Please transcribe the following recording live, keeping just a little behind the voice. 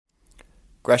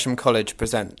Gresham College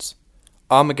presents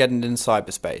Armageddon in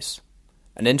Cyberspace,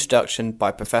 an introduction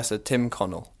by Professor Tim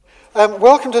Connell.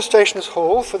 Welcome to Stationers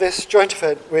Hall for this joint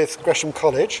event with Gresham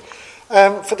College.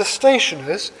 For the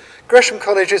stationers, Gresham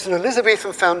College is an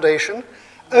Elizabethan foundation,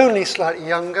 only slightly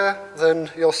younger than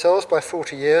yourselves by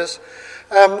 40 years,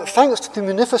 thanks to the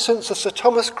munificence of Sir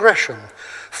Thomas Gresham,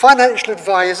 financial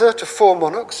advisor to 4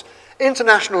 monarchs,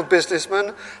 international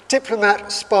businessman,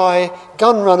 diplomat, spy,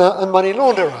 gun runner and money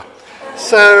launderer.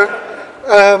 So,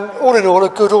 all in all, a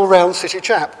good all-round city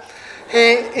chap.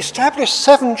 He established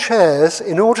 7 chairs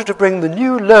in order to bring the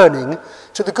new learning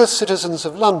to the good citizens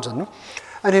of London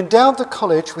and endowed the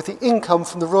college with the income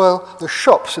from the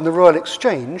shops in the Royal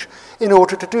Exchange in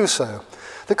order to do so.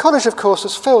 The college, of course,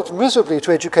 has failed miserably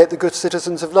to educate the good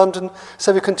citizens of London,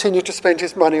 so he continued to spend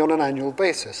his money on an annual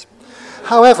basis.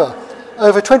 However,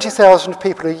 over 20,000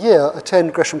 people a year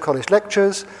attend Gresham College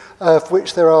lectures, of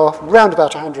which there are round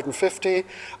about 150,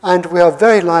 and we are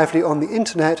very lively on the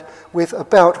internet with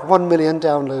about 1 million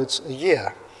downloads a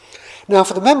year. Now,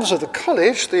 for the members of the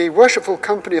college, the Worshipful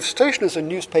Company of Stationers and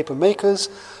Newspaper Makers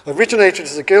originated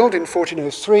as a guild in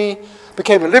 1403,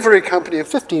 became a livery company in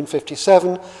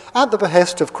 1557 at the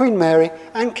behest of Queen Mary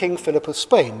and King Philip of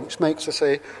Spain, which makes us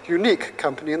a unique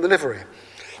company in the livery.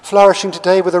 Flourishing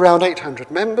today with around 800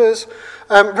 members,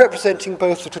 representing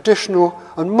both the traditional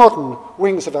and modern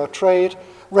wings of our trade,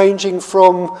 ranging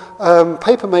from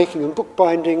papermaking and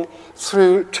bookbinding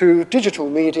through to digital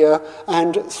media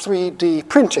and 3D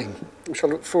printing, which I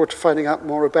look forward to finding out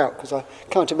more about because I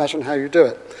can't imagine how you do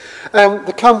it.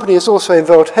 The company is also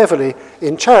involved heavily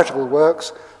in charitable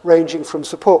works, ranging from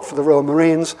support for the Royal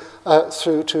Marines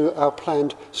through to our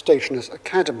planned Stationers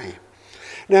Academy.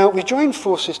 Now, we join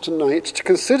forces tonight to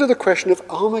consider the question of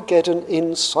Armageddon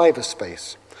in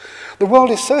cyberspace. The world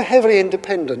is so heavily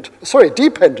dependent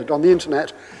on the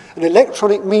internet and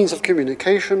electronic means of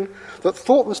communication that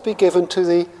thought must be given to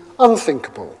the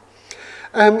unthinkable.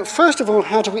 First of all,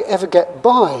 how do we ever get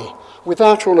by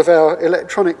without all of our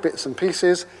electronic bits and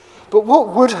pieces? But what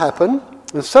would happen,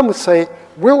 and some would say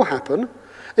will happen,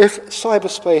 if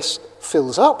cyberspace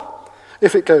fills up,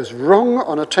 if it goes wrong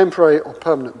on a temporary or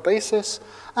permanent basis,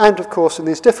 and of course in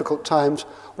these difficult times,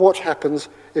 what happens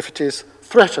if it is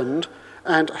threatened,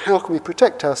 and how can we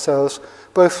protect ourselves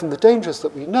both from the dangers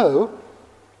that we know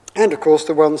and of course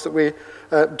the ones that we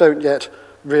don't yet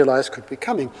realise could be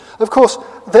coming. Of course,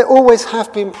 there always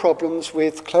have been problems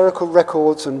with clerical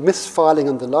records and misfiling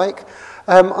and the like.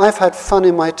 I've had fun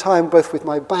in my time both with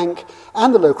my bank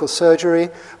and the local surgery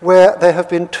where there have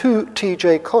been 2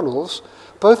 T.J. Connells,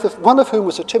 one of whom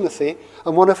was a Timothy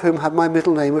and one of whom had my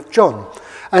middle name of John.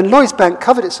 And Lloyds Bank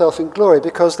covered itself in glory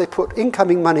because they put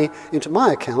incoming money into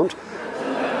my account,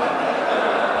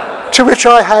 to which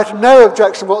I had no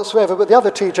objection whatsoever, but the other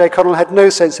T.J. Connell had no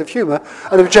sense of humour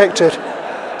and objected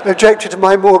to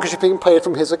my mortgage being paid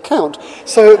from his account.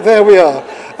 So there we are.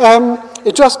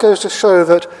 It just goes to show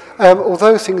that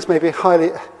although things may be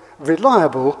highly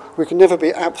reliable, we can never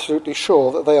be absolutely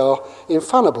sure that they are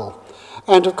infallible.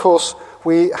 And of course,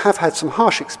 we have had some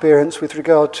harsh experience with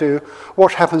regard to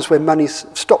what happens when money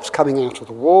stops coming out of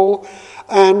the wall.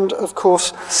 And of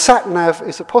course, sat-nav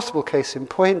is a possible case in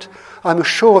point. I'm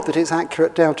assured that it's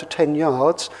accurate down to 10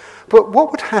 yards. But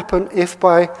what would happen if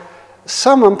by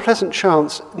some unpleasant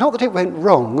chance, not that it went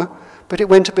wrong, but it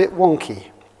went a bit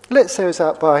wonky? Let's say it was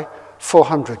out by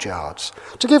 400 yards.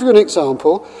 To give you an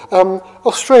example,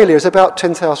 Australia is about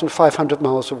 10,500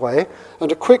 miles away,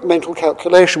 and a quick mental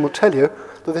calculation will tell you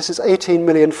that this is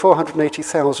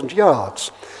 18,480,000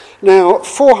 yards. Now,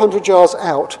 400 yards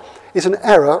out is an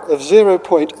error of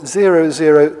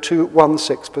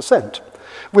 0.00216%,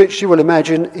 which you will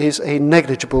imagine is a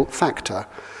negligible factor,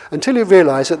 until you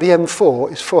realise that the M4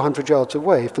 is 400 yards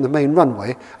away from the main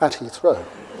runway at Heathrow.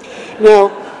 Now,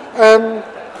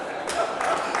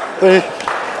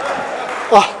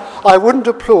 I wouldn't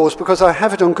applause because I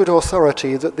have it on good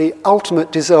authority that the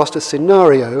ultimate disaster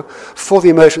scenario for the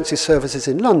emergency services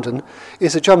in London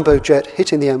is a jumbo jet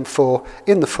hitting the M4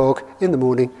 in the fog, in the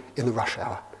morning, in the rush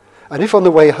hour. And if on the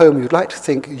way home you'd like to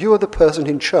think you're the person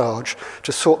in charge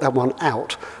to sort that one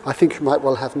out, I think you might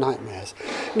well have nightmares.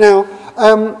 Now,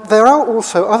 there are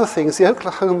also other things. The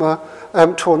Oklahoma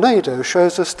tornado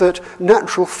shows us that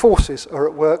natural forces are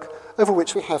at work over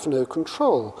which we have no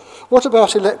control. What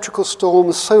about electrical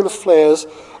storms, solar flares,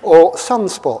 or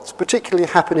sunspots, particularly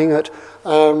happening at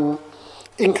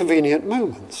inconvenient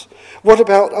moments? What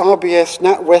about RBS,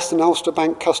 NatWest, and Ulster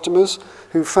Bank customers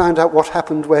who found out what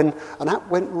happened when an app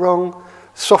went wrong,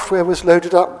 software was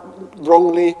loaded up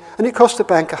wrongly, and it cost the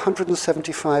bank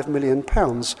 £175 million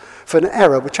for an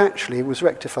error which actually was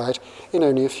rectified in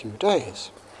only a few days?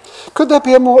 Could there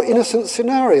be a more innocent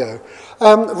scenario,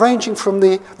 ranging from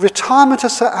the retirement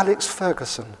of Sir Alex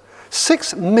Ferguson,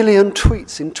 6 million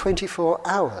tweets in 24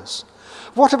 hours?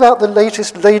 What about the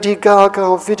latest Lady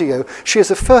Gaga video? She is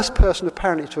the first person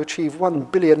apparently to achieve 1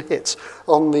 billion hits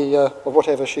on the, or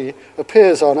whatever she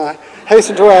appears on. I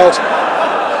hasten to add,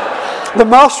 the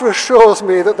master assures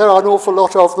me that there are an awful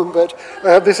lot of them, but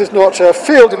this is not a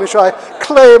field in which I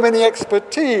claim any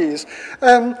expertise.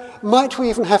 Might we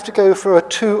even have to go for a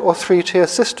 2 or 3 tier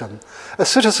system? A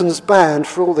citizen's band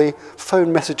for all the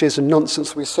phone messages and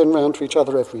nonsense we send round to each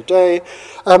other every day.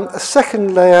 A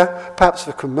second layer, perhaps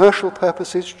for commercial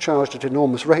purposes, charged at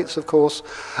enormous rates, of course.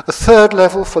 A third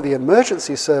level for the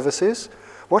emergency services.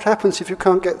 What happens if you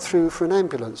can't get through for an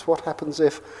ambulance? What happens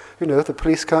if, the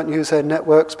police can't use their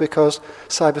networks because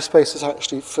cyberspace is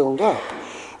actually filled up?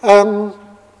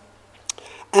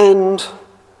 And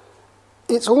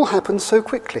it's all happened so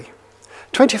quickly.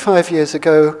 25 years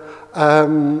ago,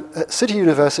 at City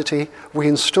University, we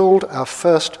installed our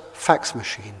first fax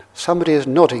machine. Somebody is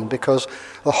nodding because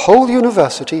the whole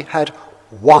university had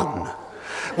one,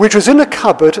 which was in a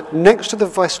cupboard next to the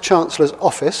Vice-Chancellor's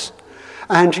office,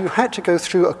 and you had to go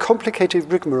through a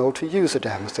complicated rigmarole to use a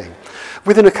damn thing.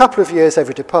 Within a couple of years,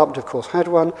 every department, of course, had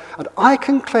one, and I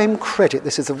can claim credit.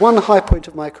 This is the one high point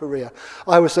of my career.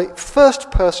 I was the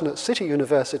first person at City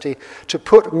University to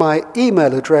put my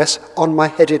email address on my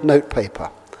headed notepaper.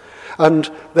 And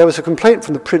there was a complaint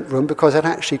from the print room because it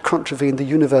actually contravened the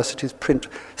university's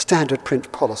standard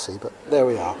print policy, but there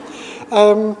we are.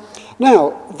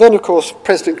 Then, of course,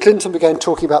 President Clinton began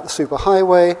talking about the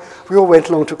superhighway. We all went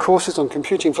along to courses on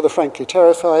computing for the frankly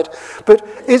terrified. But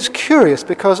it's curious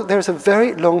because there is a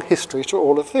very long history to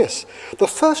all of this. The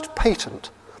first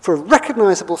patent for a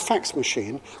recognizable fax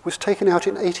machine was taken out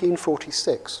in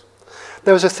 1846.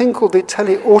 There was a thing called the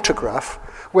teleautograph,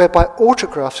 whereby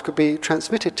autographs could be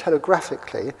transmitted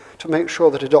telegraphically to make sure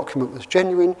that a document was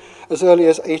genuine as early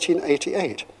as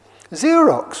 1888.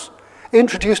 Xerox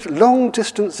introduced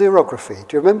long-distance xerography.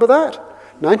 Do you remember that?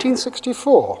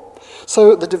 1964.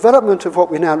 So the development of what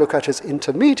we now look at as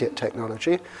intermediate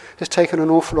technology has taken an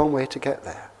awful long way to get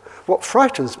there. What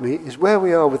frightens me is where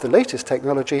we are with the latest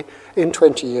technology in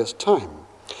 20 years' time.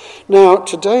 Now,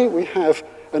 today we have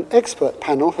an expert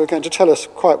panel who are going to tell us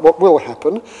quite what will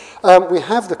happen. We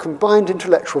have the combined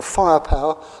intellectual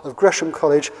firepower of Gresham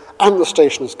College and the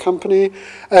Stationers' Company,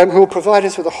 who will provide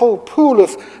us with a whole pool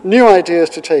of new ideas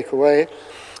to take away.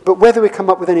 But whether we come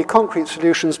up with any concrete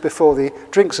solutions before the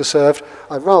drinks are served,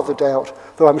 I rather doubt,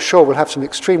 though I'm sure we'll have some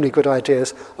extremely good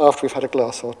ideas after we've had a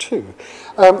glass or two.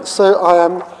 So I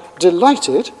am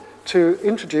delighted to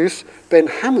introduce Ben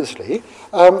Hammersley.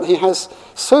 He has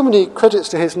so many credits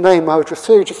to his name, I would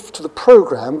refer you to the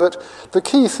programme, but the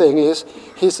key thing is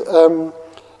his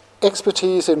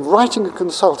expertise in writing and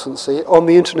consultancy on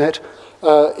the internet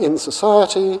in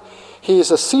society. He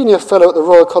is a senior fellow at the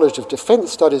Royal College of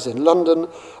Defence Studies in London,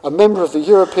 a member of the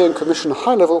European Commission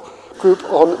high-level group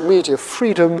on media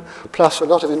freedom, plus a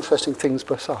lot of interesting things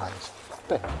besides.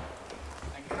 Ben.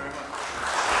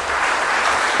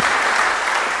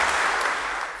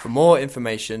 For more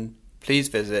information, please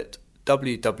visit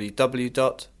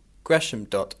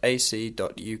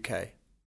www.gresham.ac.uk.